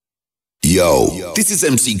Yo, this is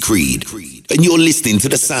MC Creed, and you're listening to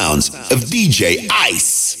the sounds of DJ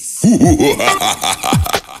Ice.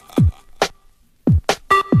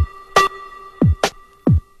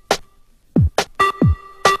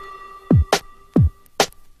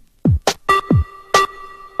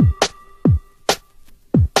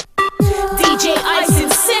 DJ Ice in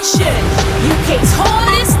session, UK's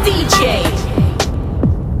hardest DJ.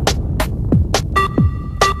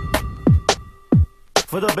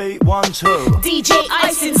 For the beat, 1, 2. DJ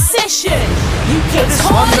Ice in session, UK's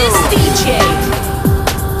hardest DJ.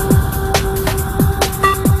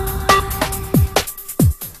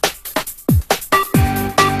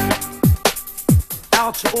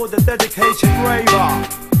 Out to all the dedicated raver.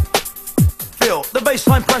 Feel the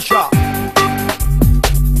bassline pressure.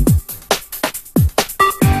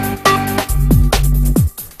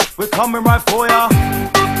 We're coming right for ya.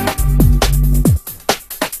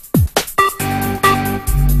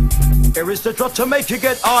 Here is the drop to make you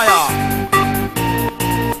get higher.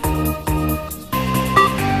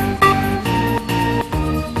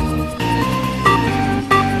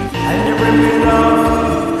 And you bring me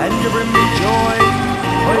love, and you bring me joy.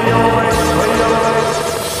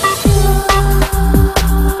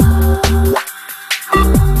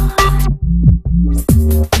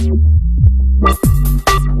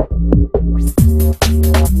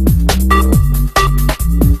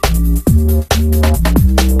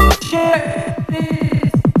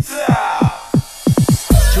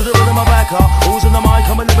 Oh, who's in the mic?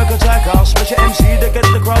 I'm a lyric attacker. Special MC to get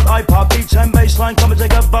the crowd hyper. Beats and bassline, come and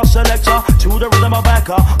take a bus selector. To the rhythm of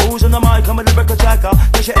backer. Who's in the mic? I'm a lyric attacker.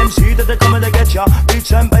 Special MC that they come and they get ya.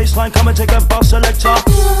 Beats and bassline, come and take a bus selector.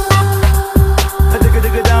 Digga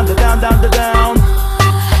digga down, down, down, down.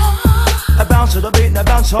 I bounce to the beat and I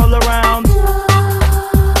bounce all around.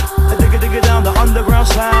 Digga digga down, the underground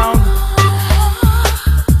sound.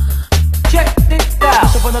 Check this out.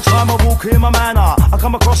 Once upon a time I walk in my manor. I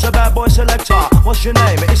come across a bad boy selector. What's your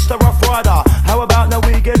name? It's the Rough Rider. How about now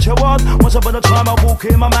we get you on? Once upon a time I walk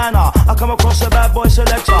in my manor. I come across a bad boy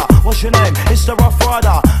selector. What's your name? It's the Rough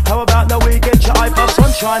Rider. How about now we get your hyper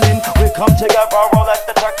sun shining? We come together, roll at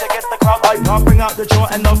the track to get the crowd hyper. Bring out the joy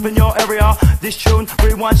and love in your area. This tune,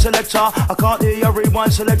 rewind selector. I can't hear your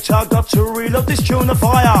rewind selector. Got to reload this tune of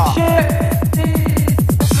fire.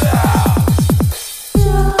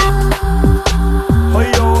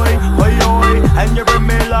 And you bring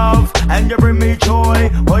me love, and you bring me joy.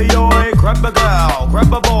 Oi, oi, grab a girl,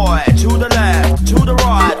 grab a boy. To the left, to the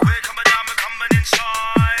right. We're coming down, we're coming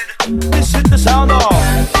inside. This is the sound of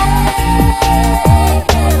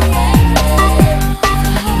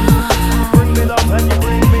bring me love and you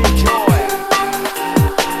bring me joy.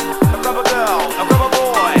 Grab a girl, grab a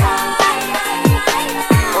boy.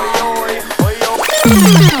 Oi, oi, oi, oi.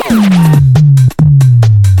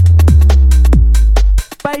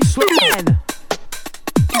 Bassline.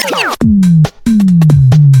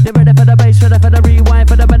 You ready for the bass, ready for the rewind,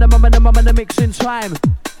 for the minimum and the mixing time.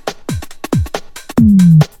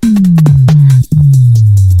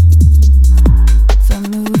 So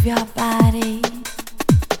move your body.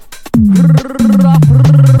 Rough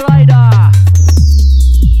Rider,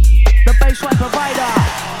 the bassline provider,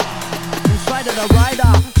 inside of the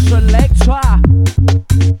rider, selector.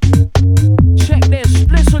 Check this,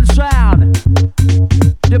 listen sound.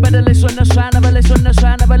 You better listen the sound of a listen the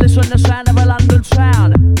sound of a listen the sound of a London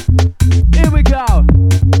sound. Here we go.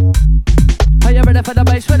 Are you ready for the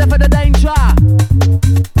bass? Ready for the danger?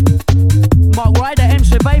 Mark Ryder,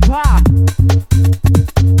 MC Vapor.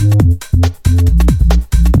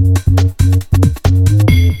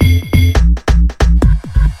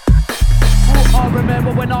 I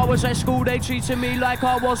remember when I was at school, they treated me like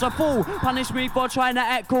I was a fool. Punished me for trying to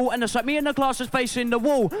act cool, and they sat me in the classes facing the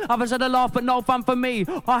wall. Others had a laugh, but no fun for me.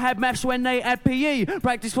 I had maths when they had PE.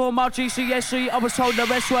 Practice for my GCSE. I was told the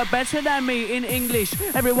rest were better than me in English.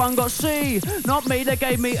 Everyone got C, not me, they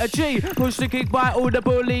gave me a G. Pushed the kick by all the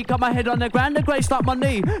bully. Got my head on the ground, the grey stuck my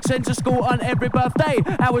knee. Sent to school on every birthday.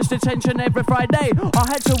 Hours detention every Friday. I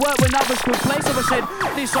had to work when others could play, so I said,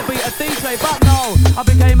 this'll be a DJ. But no, I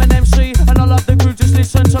became an MC, and I loved the crew just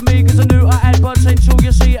listen to me, cause I knew I had potential,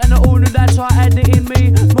 you see, and I all knew that I had it in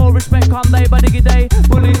me. More respect come day by diggy day.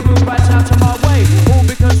 Bullies move right out of my way. All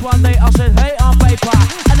because one day I said, hey, I'm Vapor,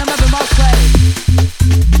 and I'm having my say.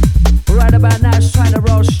 Right about now, it's trying to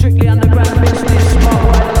roll strictly underground business. Smart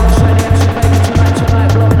right alongside the MC Baby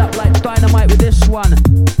tonight, blowing up like dynamite with this one.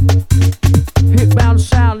 Hit bound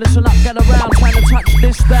sound, listen up, get around, trying to touch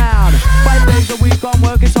this down. 5 days a week, I'm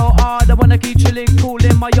working so hard. I wanna keep chilling, cool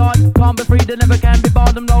in my yard. Can't be free, they never can be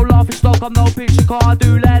barred. I'm no laughing stock, I'm no picture car, I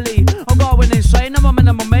do lally. I'm going insane, I'm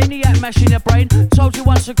a maniac, mashing your brain. Told you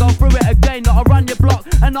once to go through it again.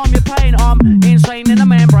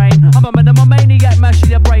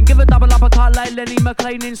 like Lenny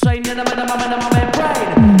McLean, insane in the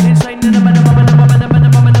brain. Insane in the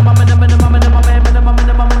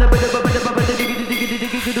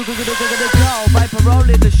Viper roll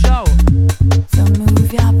in the show. So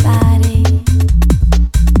move your body.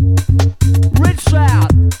 Rich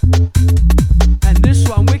out. And this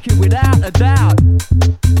one wicked without a doubt.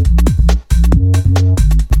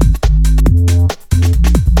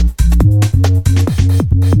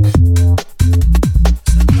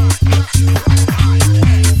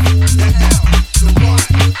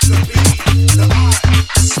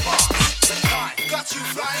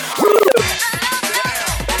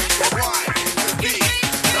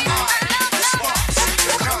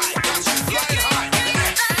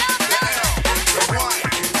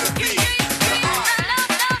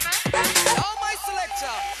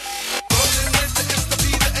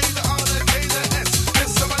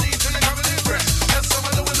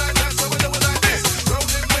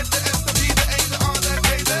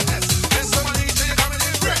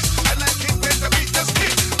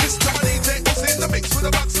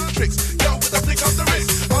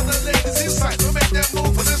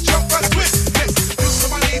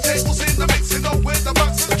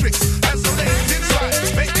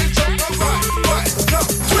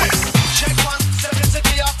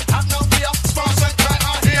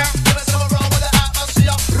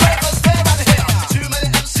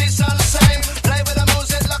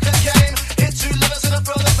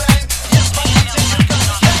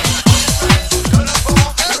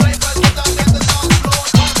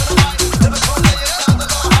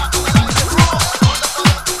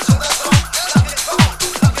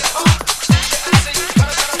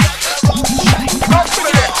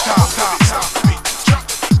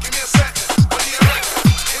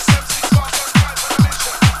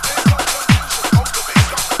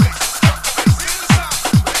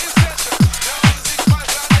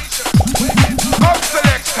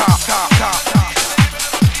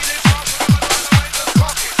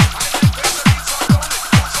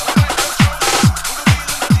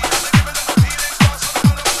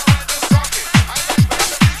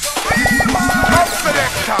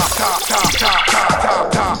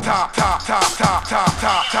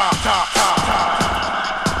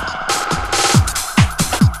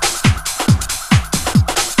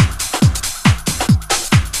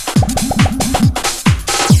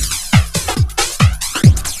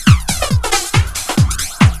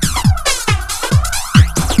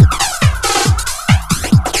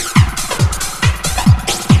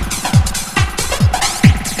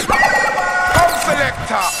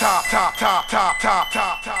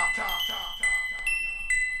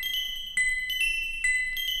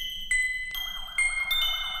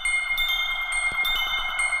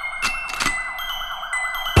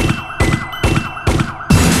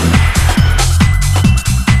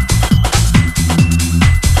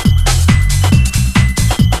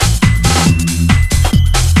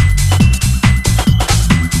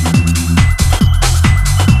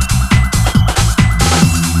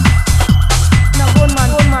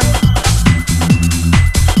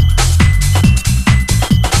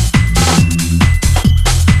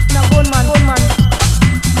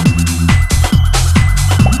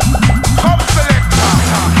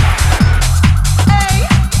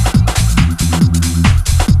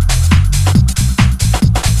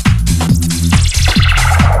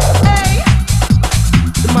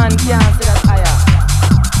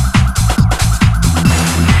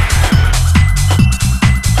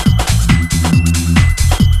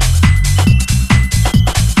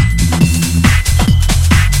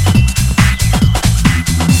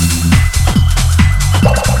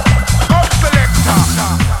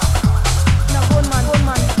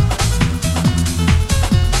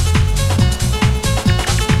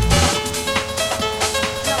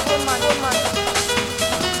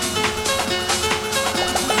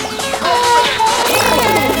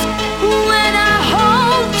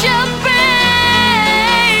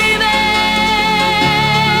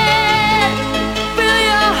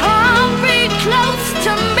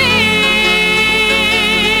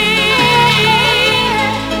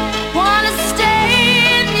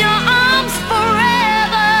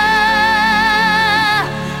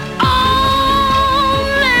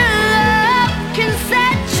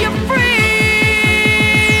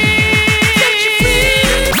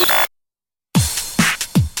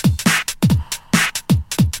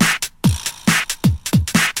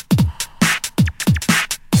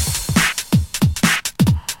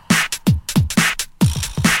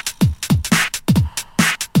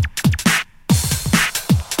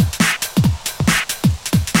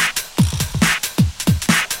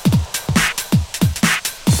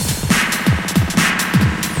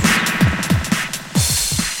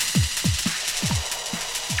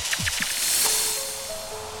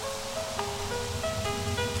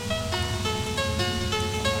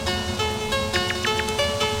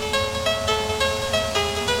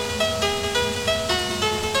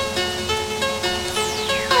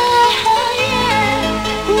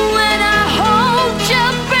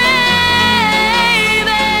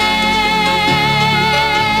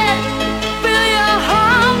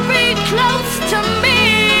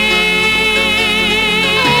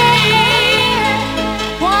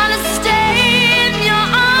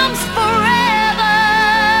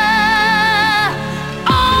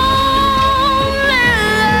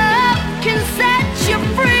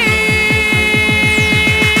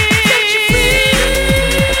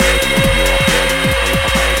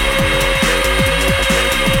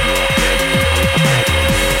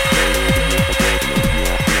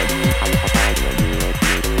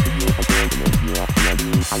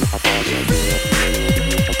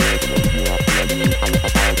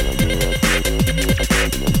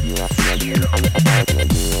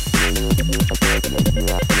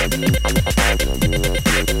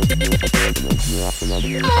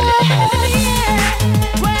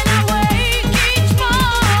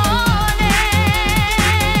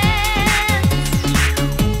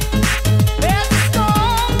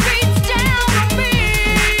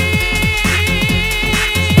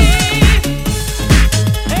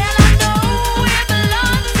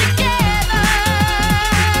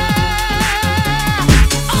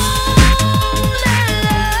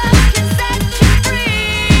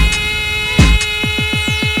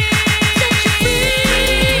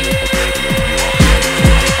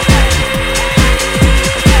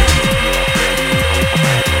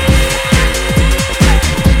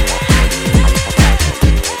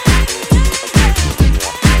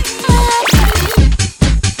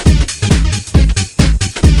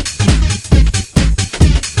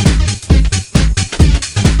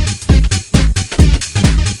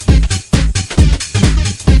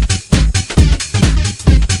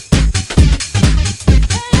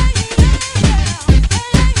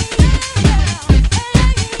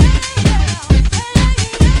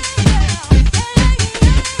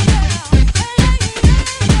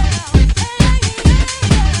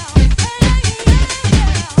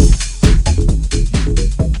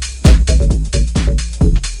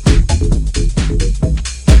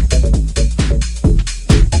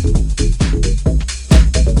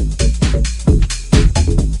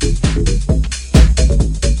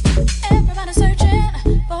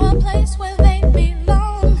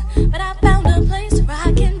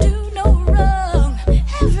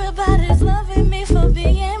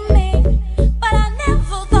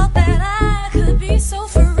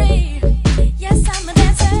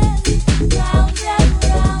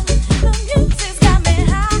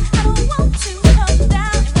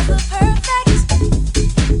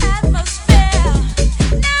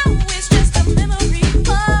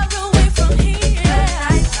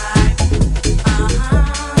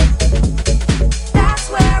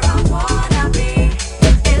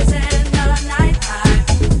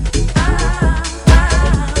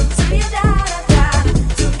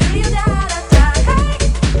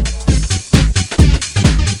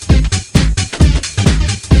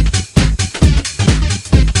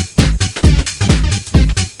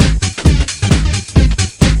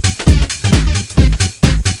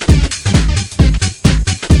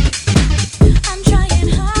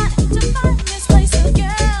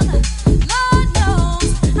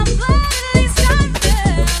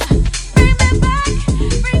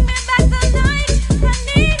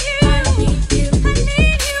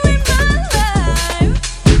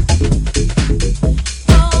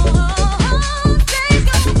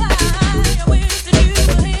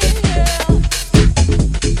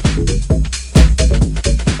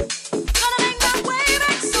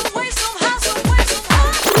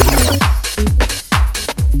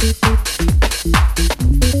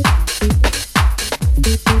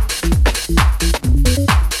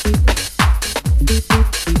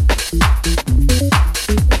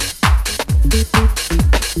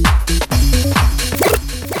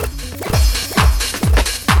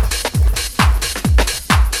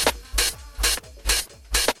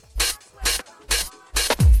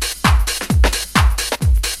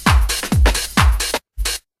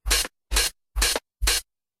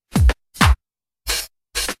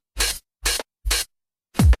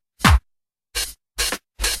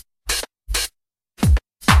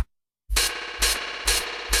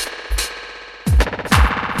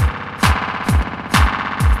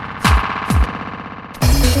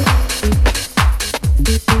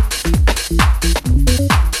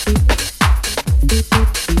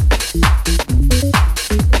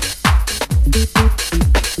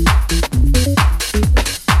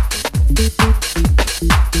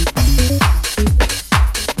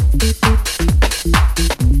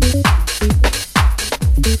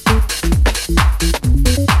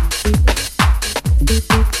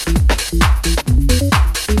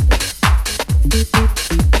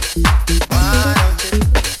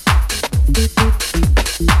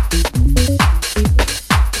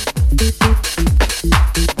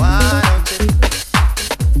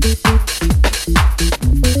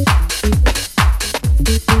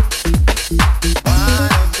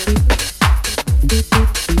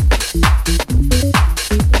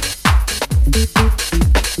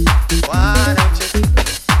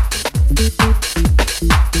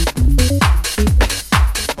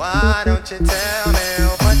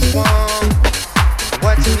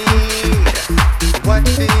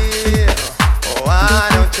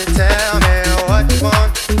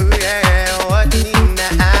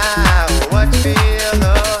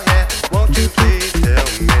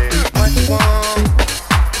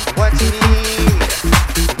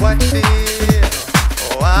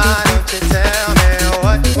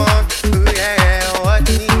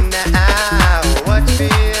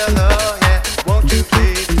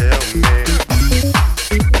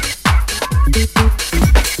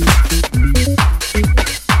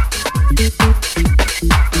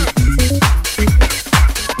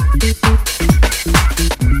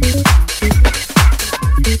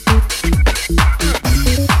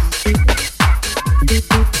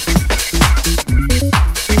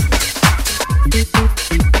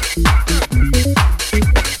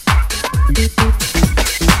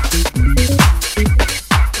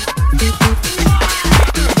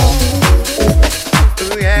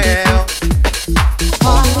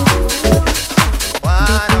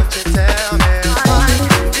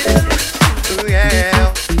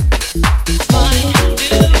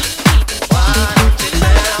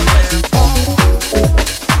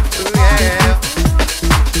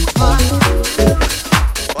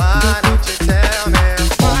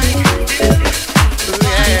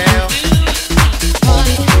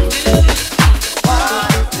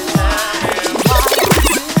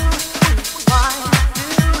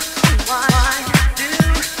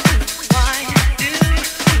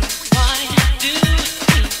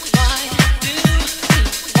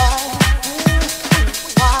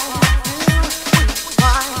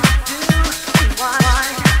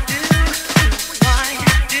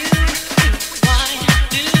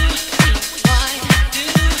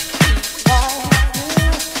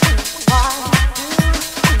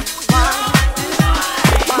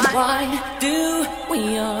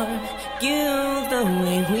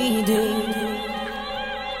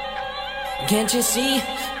 Can't you see,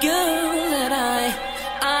 girl, that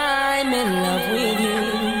I'm in love with you?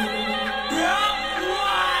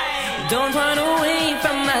 Don't run away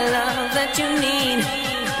from my love that you need.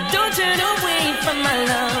 Don't turn away from my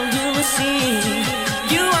love, you will see.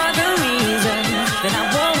 You are the reason that I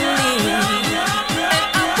won't leave. And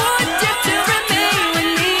I want you to remain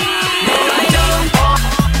with me. No, I don't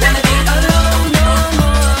wanna be alone no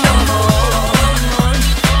more, no more.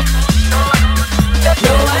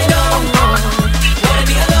 No, I don't wanna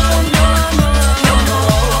be alone no more, no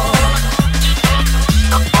more.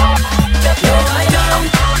 No, I don't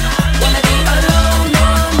wanna be alone no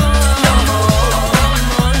more, no more.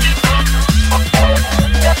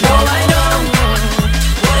 No, I don't.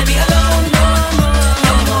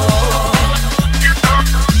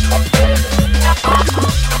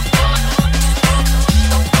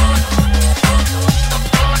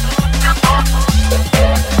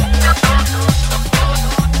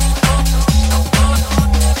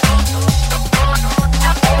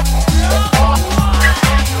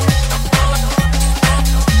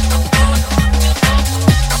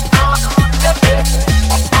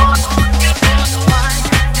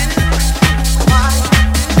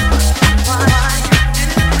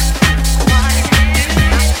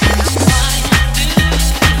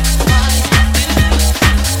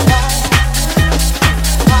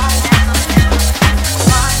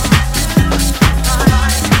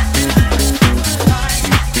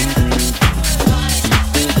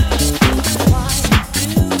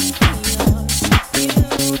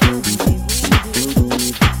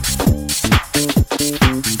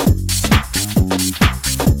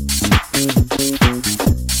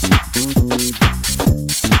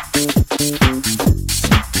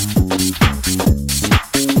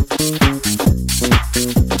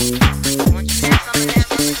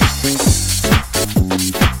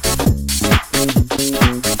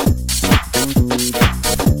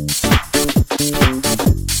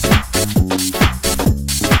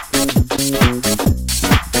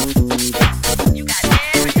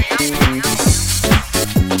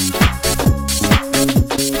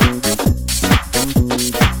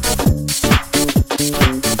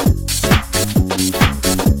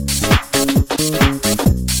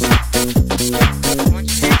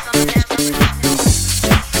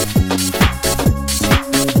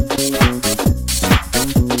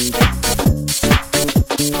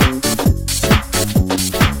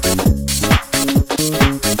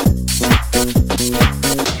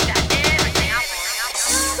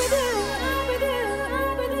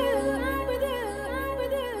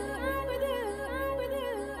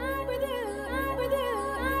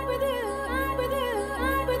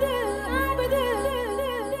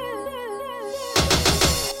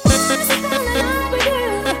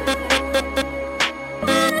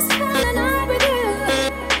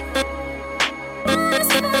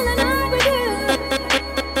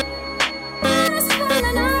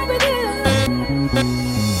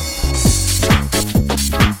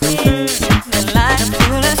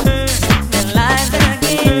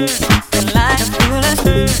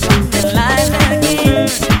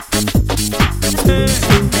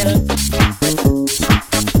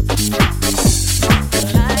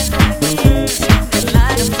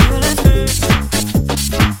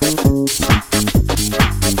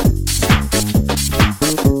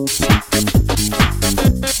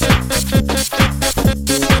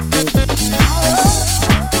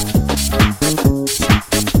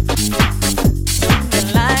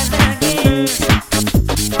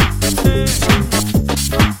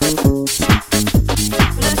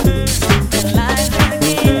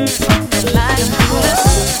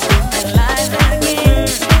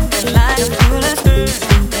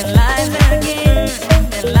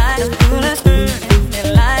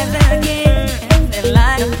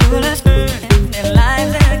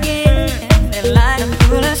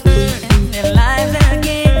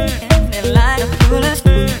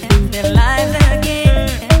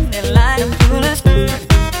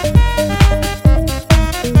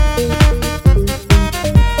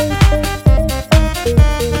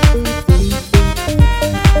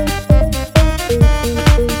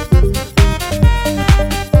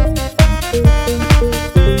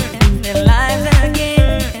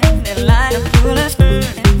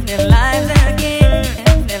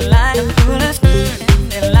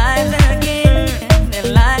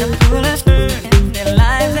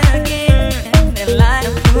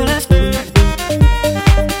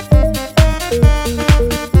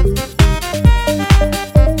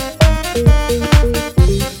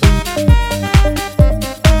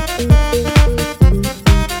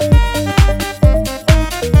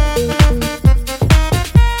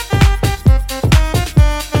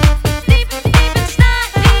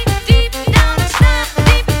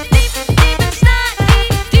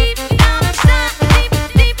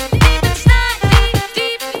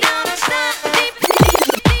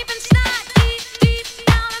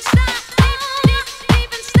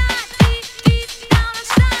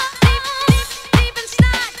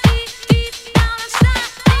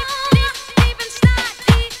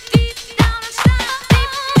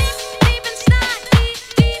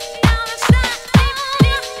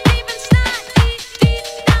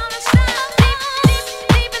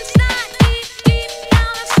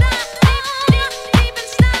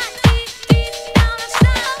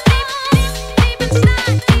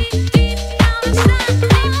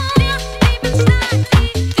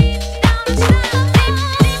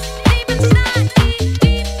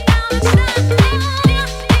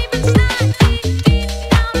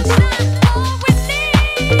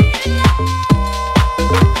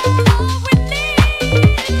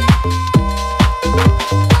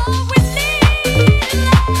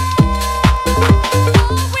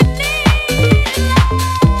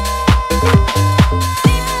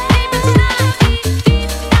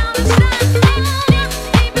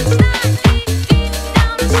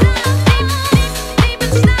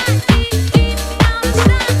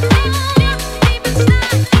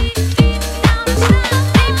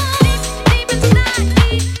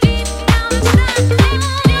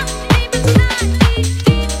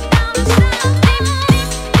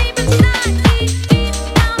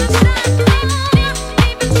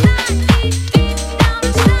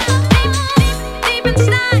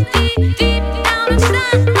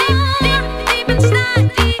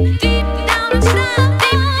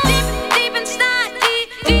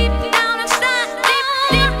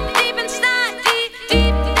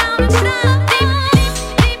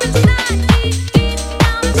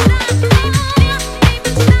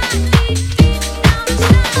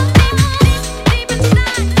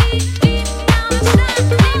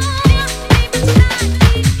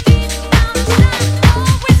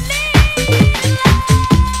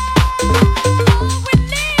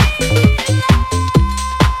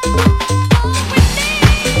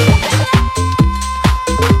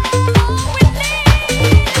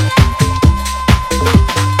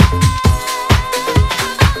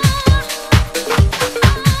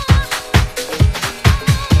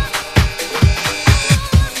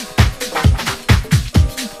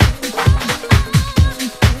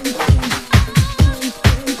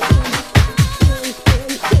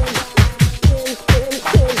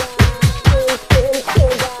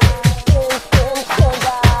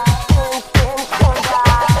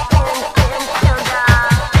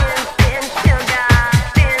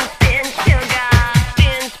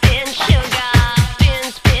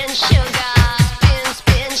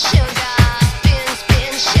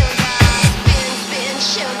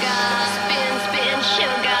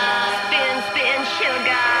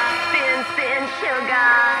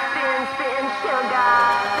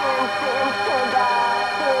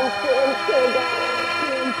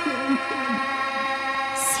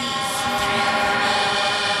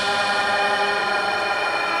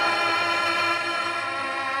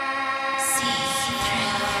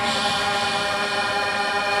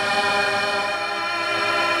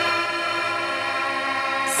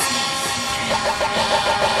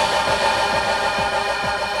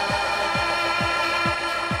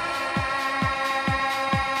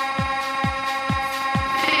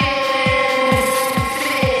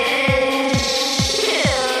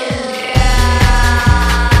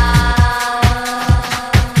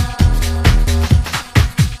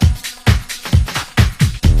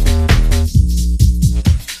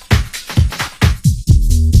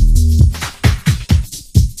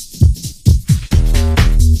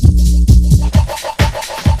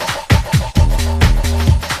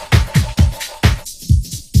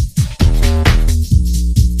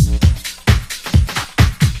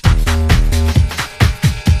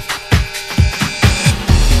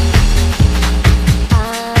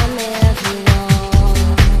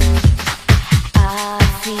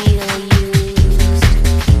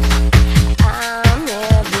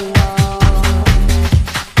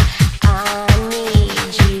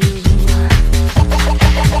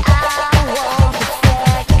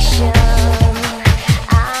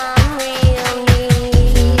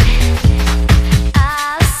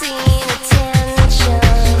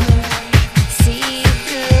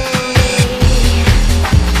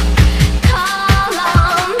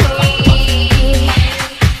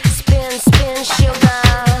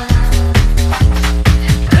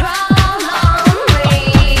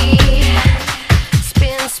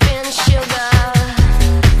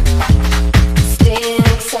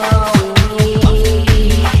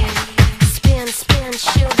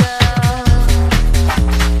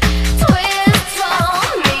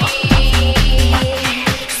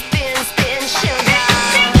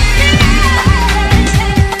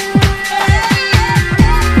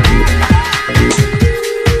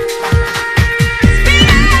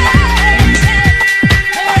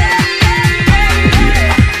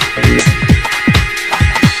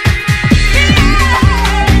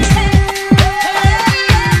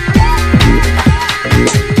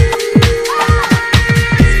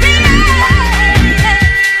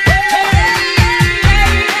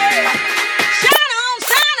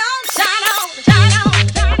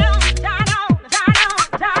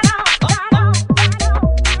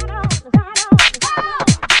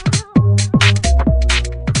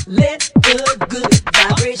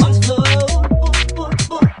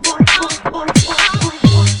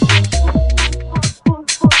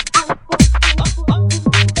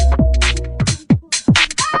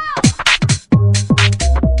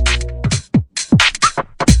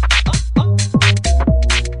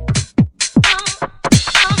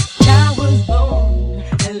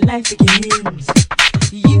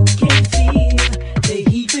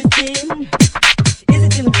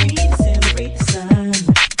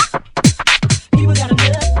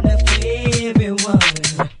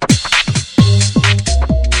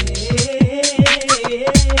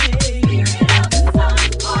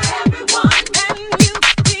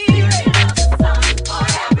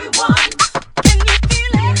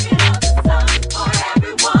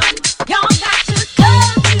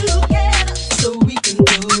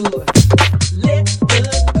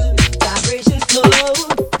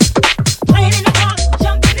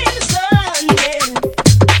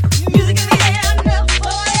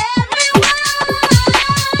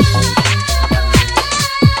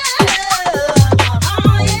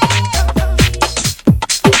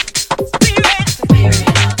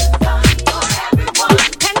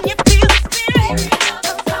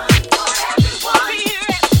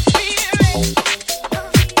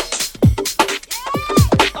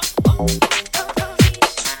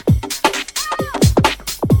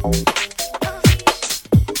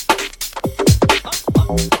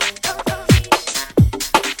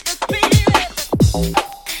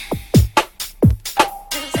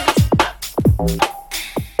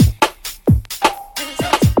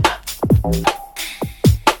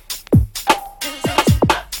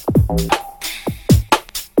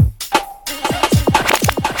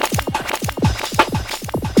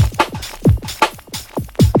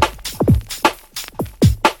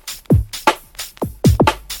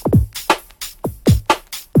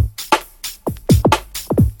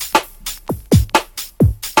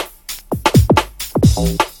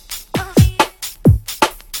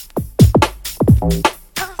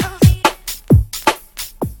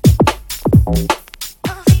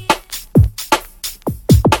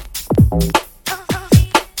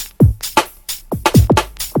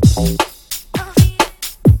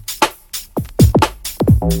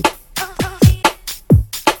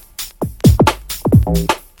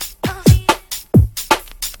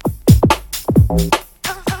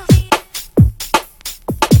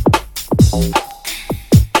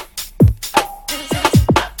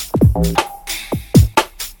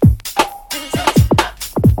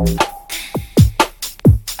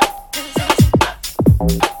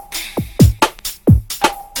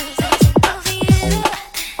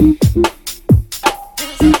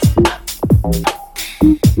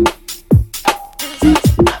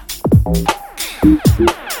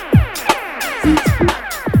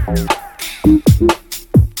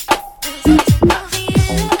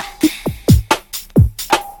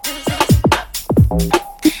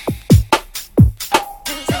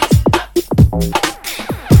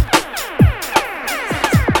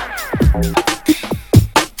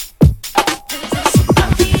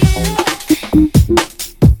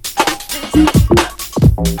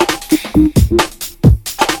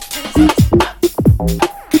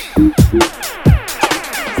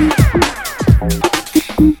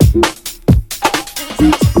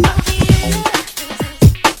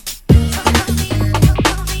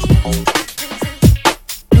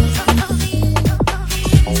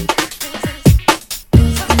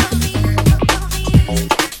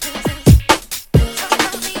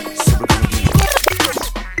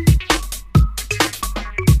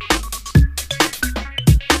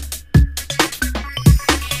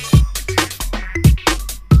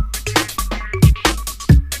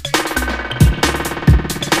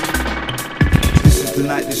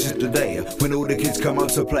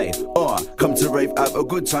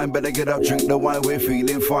 Time, better get up, drink the wine, we're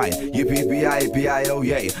feeling fine. Yippee-bi-bi, oh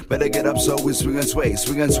yay. Better get up so we swing and sway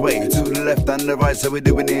to the left and the right, so we're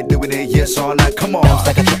doing it, yes, all night, come on. Bounce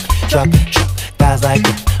like a truck, guys like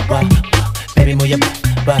what, baby move your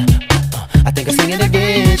butt, I think I'm singing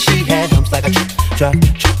again. She had humps like a truck,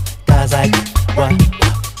 guys like what,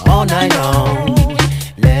 all night long.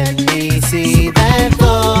 Let me see that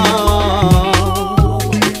flow.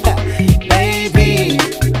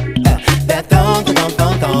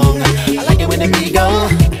 I like it when the beat go,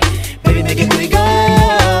 baby make it booty go.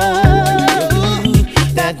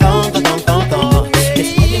 That dong. It's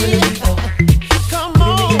making me go. Come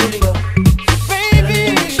on, baby.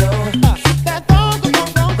 That dong.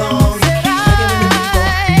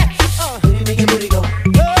 Baby make it booty go.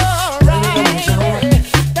 Alright,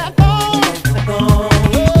 that dong.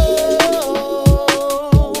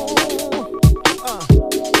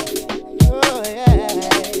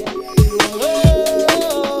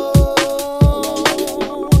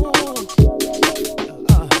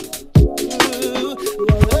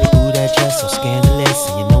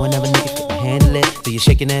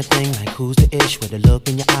 Shaking that thing like who's the ish, with a look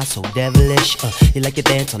in your eyes so devilish. You like your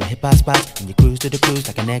dance on the hip hop spot, and you cruise to the cruise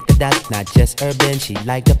like a nectar dot. Not just urban, she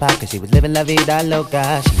liked the pop, cause she was living la vida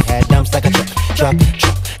loca. She had dumps like a truck,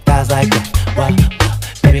 guys like what,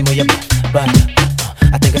 baby move your butt,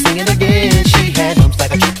 I think I'm singing again. She had dumps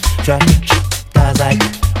like a truck, guys like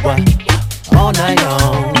what, all night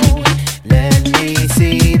long. Let me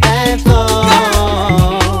see that flow.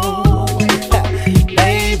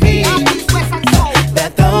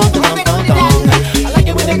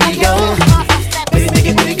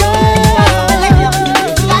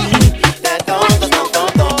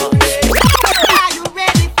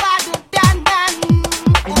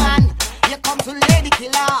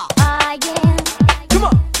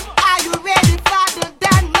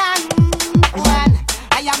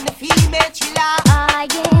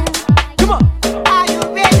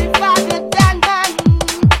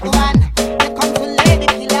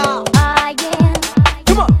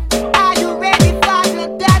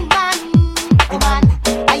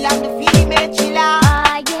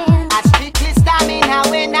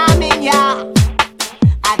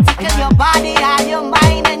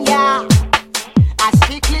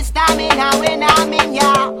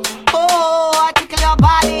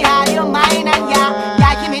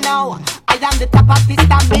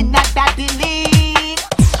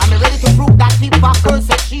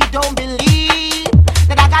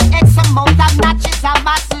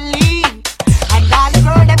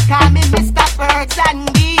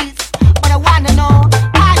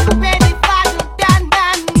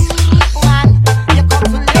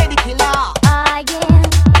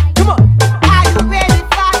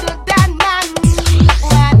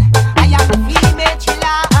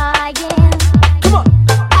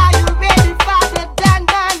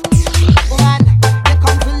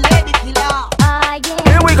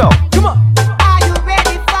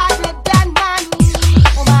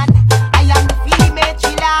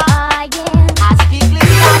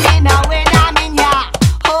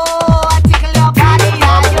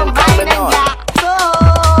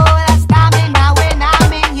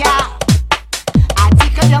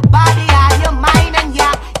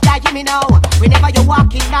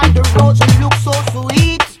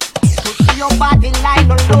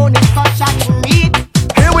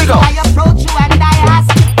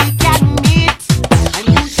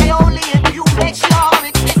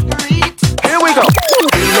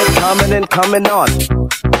 coming and coming on.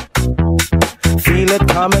 Feel it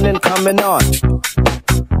coming and coming on.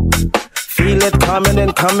 Feel it coming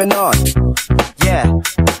and coming on. Yeah,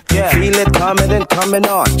 yeah. Feel it coming and coming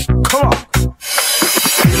on. Come on.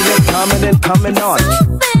 Feel it coming and coming on.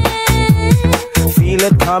 Feel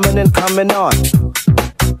it coming and coming on.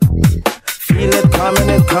 Feel it coming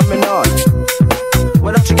and coming on.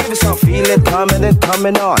 Why don't you give it some? Feel it coming and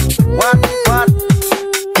coming on. What?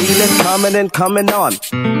 Feel it coming and coming on.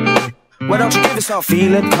 Why don't you give it some?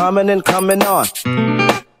 Feel it coming and coming on.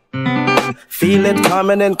 Feel it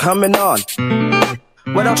coming and coming on.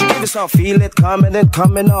 Why don't you give it some? Feel it coming and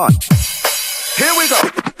coming on. Here we go.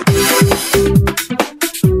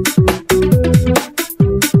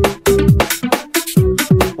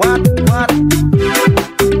 What?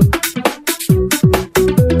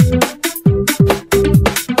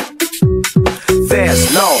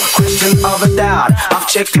 There's no question of a doubt. I've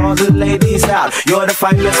checked all the ladies out. You're the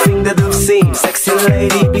finest thing that I've seen. Sexy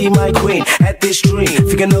lady, be my queen. At this dream,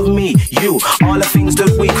 thinking of me, you, all the things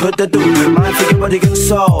that we could do. Mind, thinking, body, and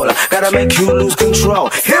soul. Gotta make you lose control.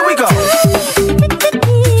 Here we go.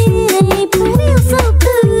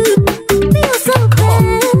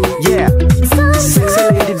 Yeah, sexy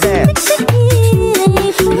lady dance.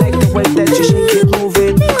 Like the way that you shake it, move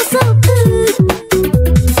it.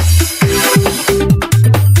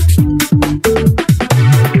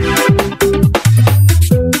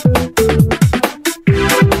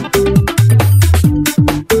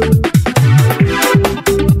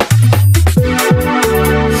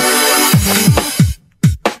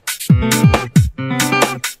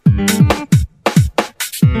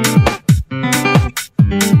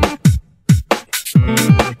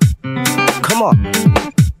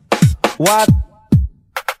 What?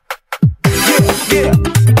 Yeah,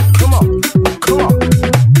 come on.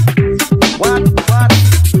 What?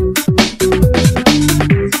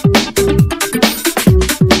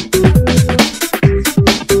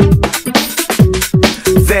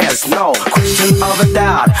 There's no question of a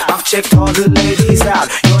doubt. I've checked all the ladies out.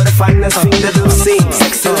 You're the finest thing that I've seen.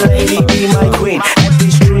 Sexy lady, be my queen. At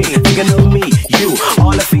this dream, thinking of me, you,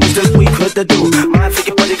 all the things that we could do. Mind,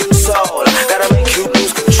 thinking, body, and soul. Gotta make you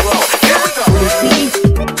lose control. Here we go.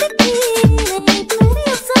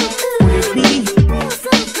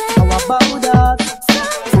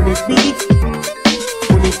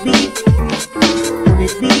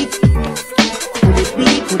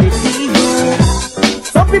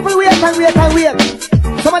 Some people wait.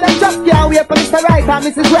 Some of them just can't wait for Mr. Right and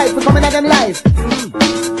Mrs. Right to come in at them live.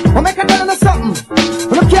 But make a tell them something.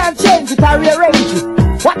 You can't change it or rearrange it.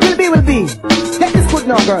 What will be, will be. Get this good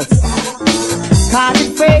now, girls. Call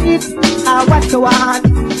it fate, or what you want.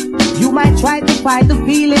 You might try to fight the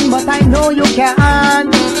feeling, but I know you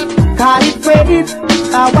can't. Call it fate,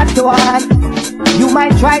 or what you want. You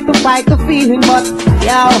might try to fight the feeling, but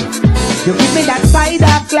yo, you give me that side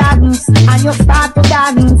of glance, and you start to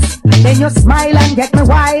dance. Then you smile and get me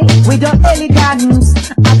wild with your elegance.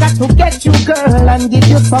 I got to get you, girl, and give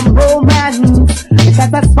you some romance.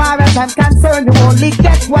 Because as far as I'm concerned, you only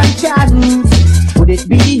get one chance. Could it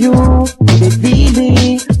be you? Could it be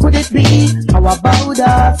me? Could it be? How about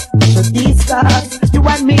us? Should discuss you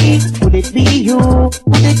and me? Could it be you?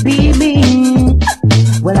 Could it be me?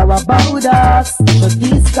 Well, how about us? Should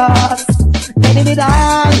discuss getting it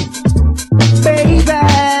on, baby.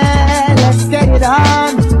 Let's get it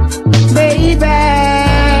on, baby.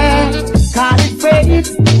 Call it fate,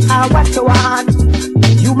 or what you want.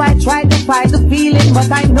 You might try to fight the feeling,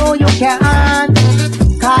 but I know you can't.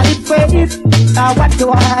 Call it fate, or what you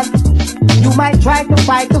want. You might try to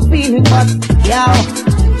fight the feeling, but yo,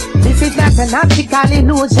 this is not an optical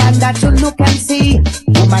illusion that you look and see.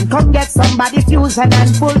 Woman, come get somebody fusion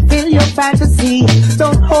and fulfill your fantasy.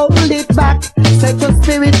 Don't hold it back, set your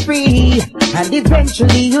spirit free, and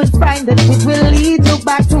eventually you'll find that it will lead you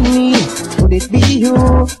back to me. Could it be you?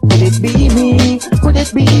 Could it be me? Could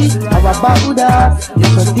it be? How about us? You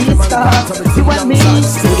could discuss you and me.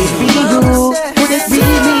 Could it be you? Could it be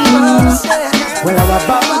me? Well, how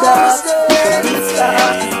about us? You could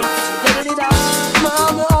discuss.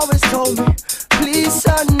 Mama always told me, please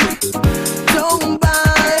son, don't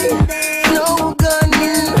buy no gun.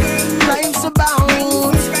 Life's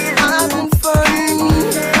about having fun.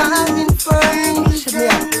 Shut me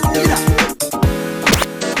up.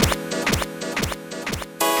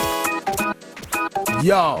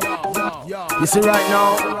 Yo, you see right now,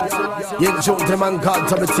 you joke the man called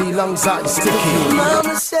Tommy T alongside Sticky.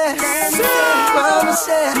 Mama said,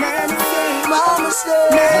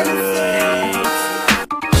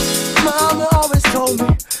 Mama always told me,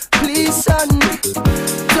 please son,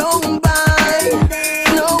 don't buy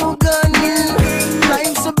no gun.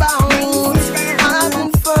 Life's about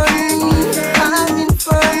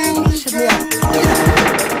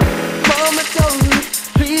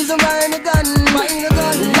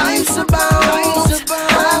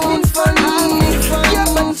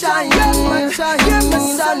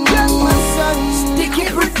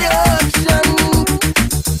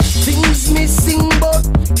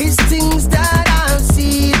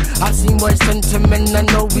boy sentiment, I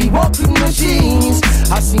know we walking machines.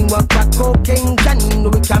 I seen what crack cocaine can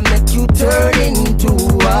do, we can make you turn into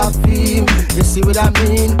a film. You see what I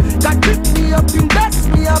mean? God pick me up, invest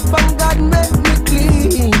me up, and God make me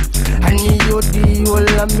clean. And he owe the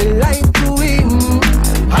whole of me life to him.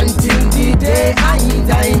 Until the day I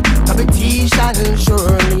die, Kabiti shall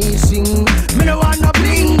surely sing. Me no wanna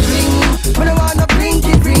bling bling, me no wanna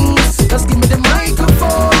blinky rings. Just give me the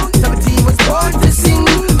microphone, Kabiti was born to sing.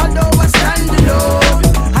 Although I stand alone,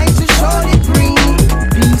 I just surely bring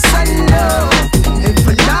peace and love,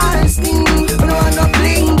 everlasting. Me no wanna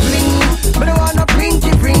bling bling, me no wanna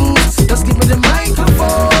blinky rings. Just give me the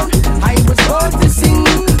microphone, I was born to sing.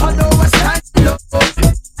 Although I stand alone,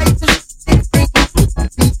 I just bring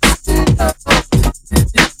peace and love.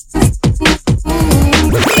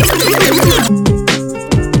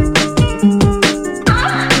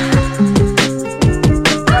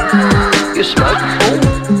 You smoke?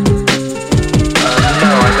 No,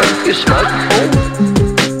 I don't. You smoke?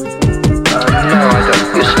 No, I don't.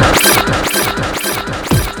 You smoke?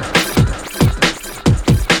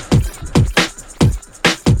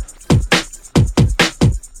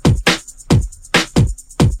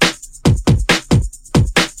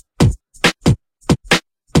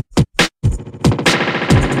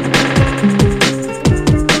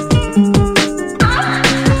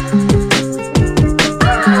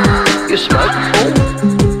 You smoke?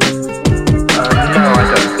 No, I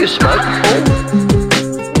don't. You smoke?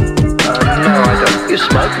 No, I don't. You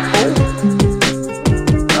smoke?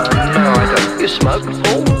 No, I don't. You smoke?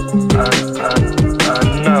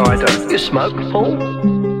 No, I don't. You smoke?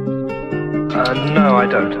 No, I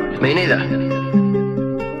don't. Me neither.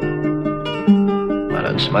 I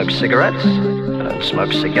don't smoke cigarettes. I don't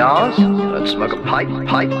smoke cigars. I don't smoke a pipe.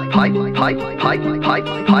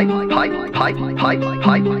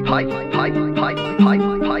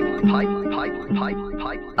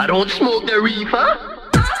 I don't smoke the reefer.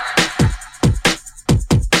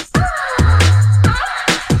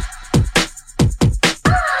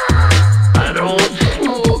 I don't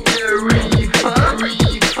smoke the reefer.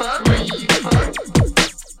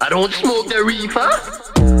 I don't smoke the reefer.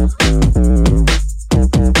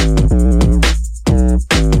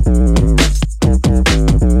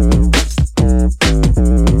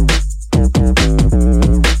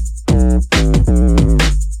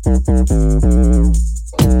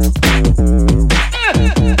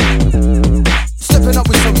 Stepping up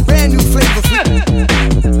with some brand new flavor.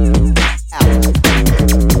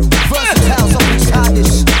 Versatile's up inside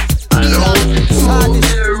this. I don't smoke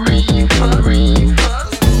the reefer.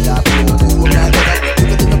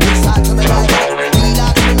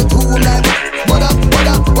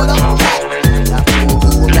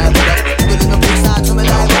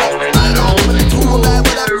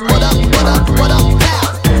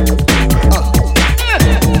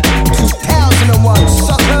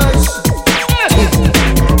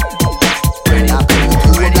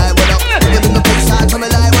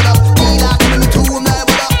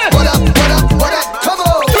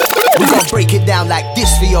 Break it down like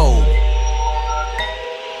this for y'all.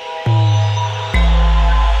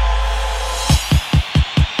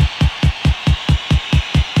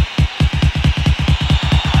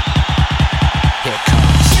 Here it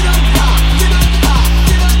comes.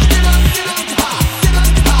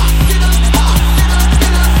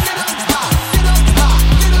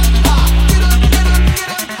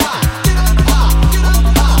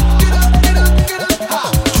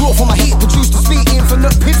 Draw from my heat, produce the speed,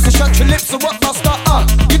 infinite pits to shut your lips and what must I,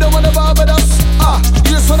 you don't wanna bar with us,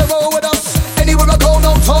 you just wanna roll with us. Anywhere I go,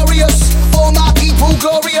 notorious, all my people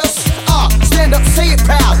glorious, stand up, say it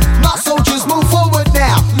proud, my soldiers move forward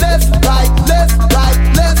now. Left, right, left, right,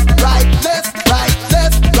 left, right, left, right,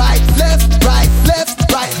 left, right, left, right,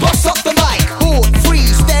 left, right. Bust up the mic, board,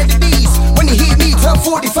 freeze, stand at ease. When you hear me turn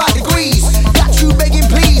 45 degrees, got you begging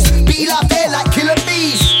please, be like there like killer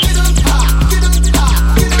bees.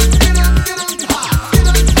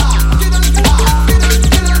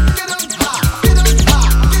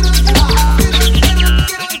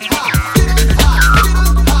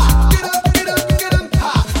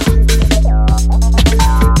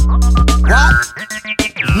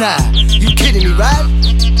 Nah, you kidding me, right?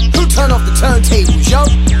 Who turned off the turntables, yo?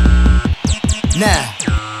 Nah,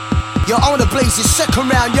 yo, I wanna blaze this second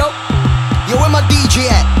round, yo. Yo, where my DJ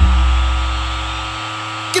at?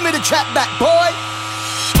 Give me the track back, boy.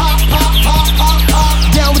 Pop, pop, pop, pop, pop.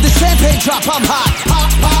 Down with the champagne drop, I'm hot. Pop,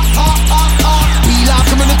 pop, pop, pop, pop. Be like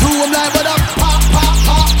I'm in the crew, I'm like, what up? Pop, pop,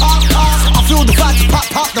 pop, pop, pop. I feel the vibe to pop,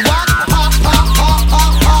 pop the rock. Pop, pop, pop,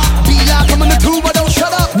 pop, pop. Be like I'm in the crew, but don't shut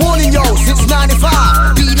up. Warning yo, since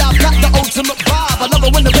 95. Be like got the ultimate vibe. I love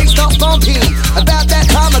it when the bass starts on.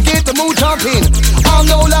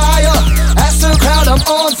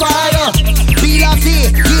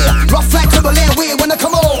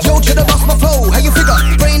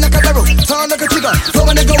 bigger. So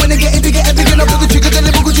when I go in and get it bigger, and bigger, I pull the trigger, then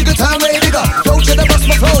the boogie trigger, time way bigger. Don't you bust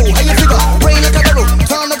my flow, how you figure? Rain like a barrel,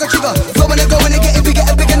 sound like a trigger. So when I go in and get it bigger,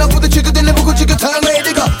 and bigger, I pull the trigger, then the boogie trigger, time way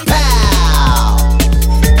bigger. Pow!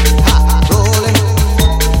 Rolling.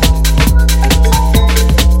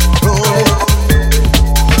 Rolling.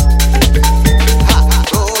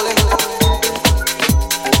 Rolling.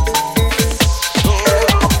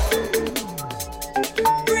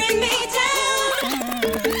 Bring me down.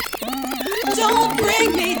 Don't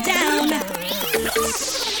bring me down.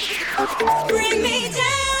 Bring me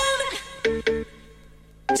down.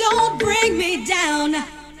 Don't bring me down.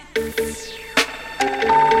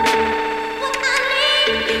 What I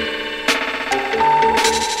need.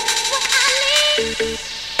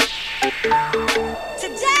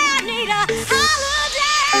 Today I need a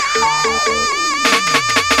holiday.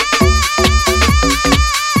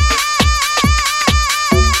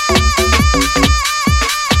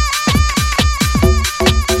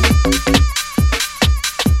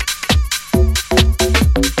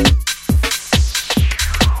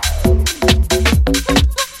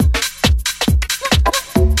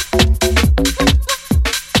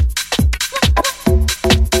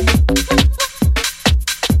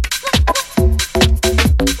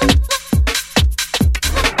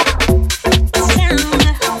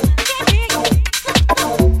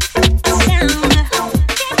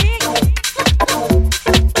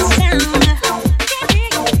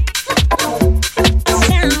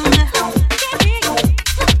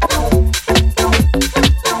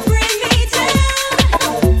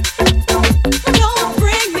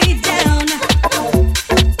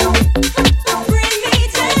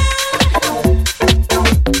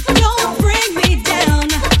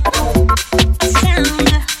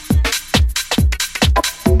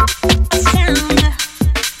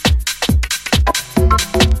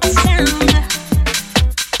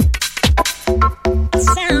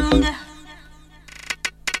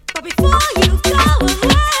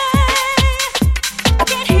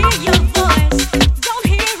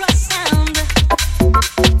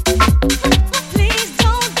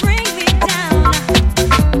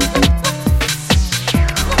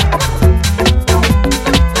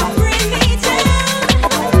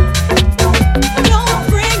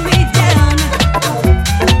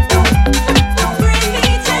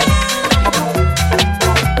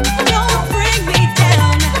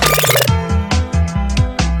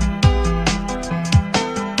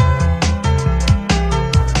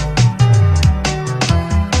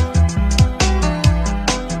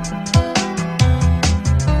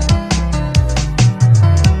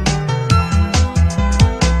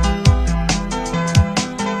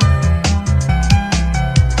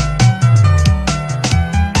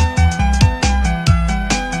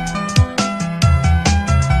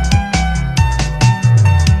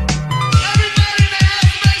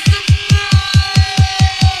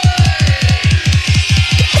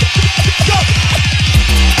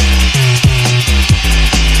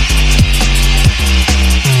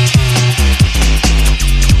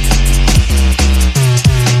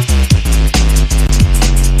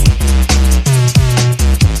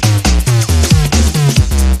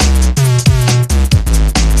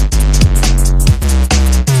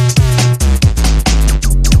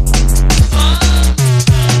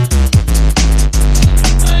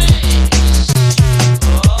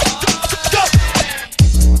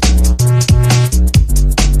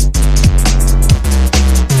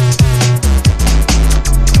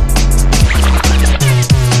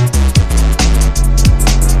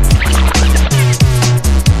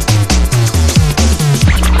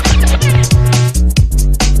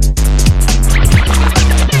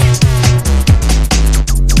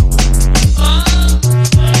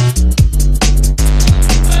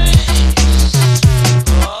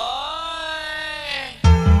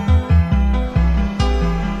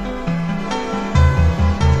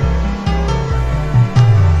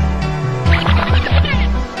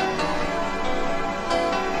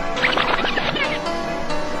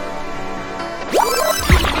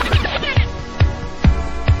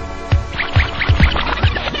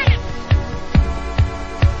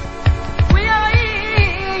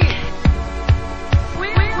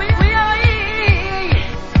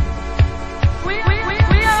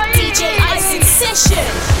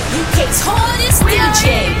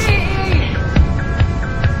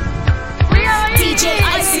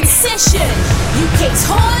 UK's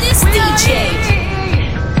hardest DJ.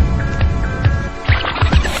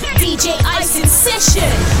 DJ Ice in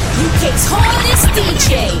session. UK's hardest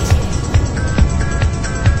DJ.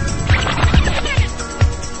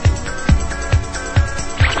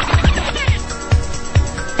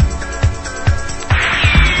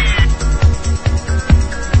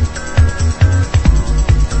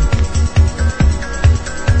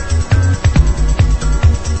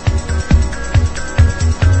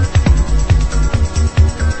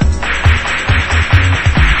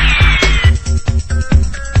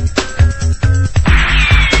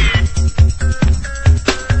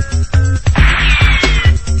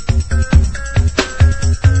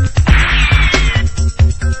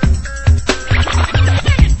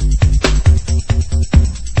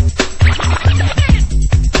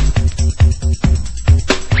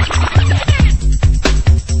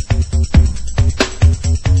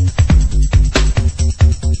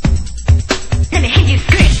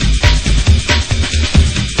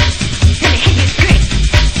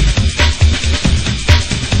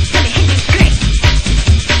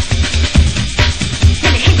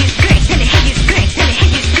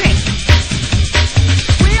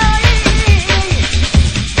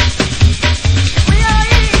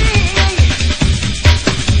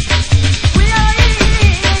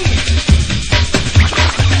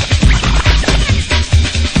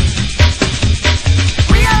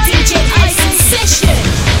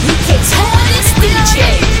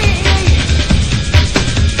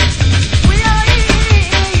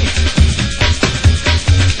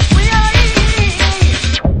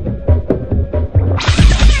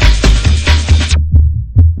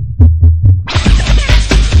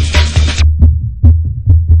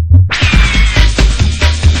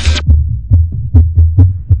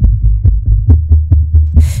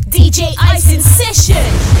 DJ Ice in session,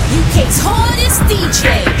 UK's hardest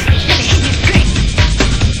DJ.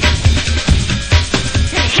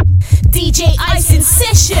 DJ Ice in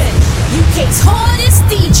session, UK's hardest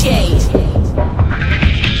DJ.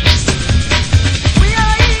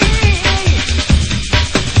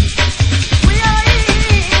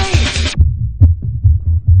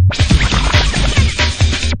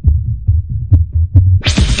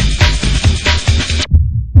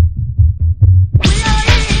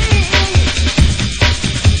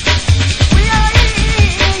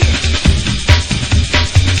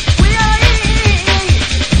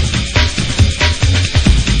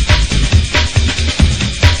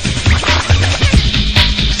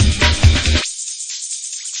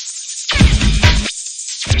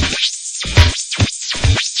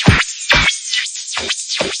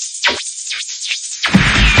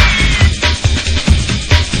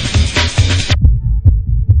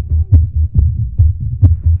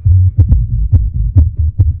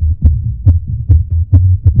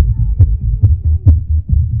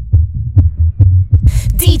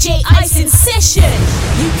 DJ Ice in session,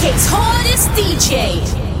 UK's hardest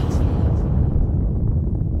DJ.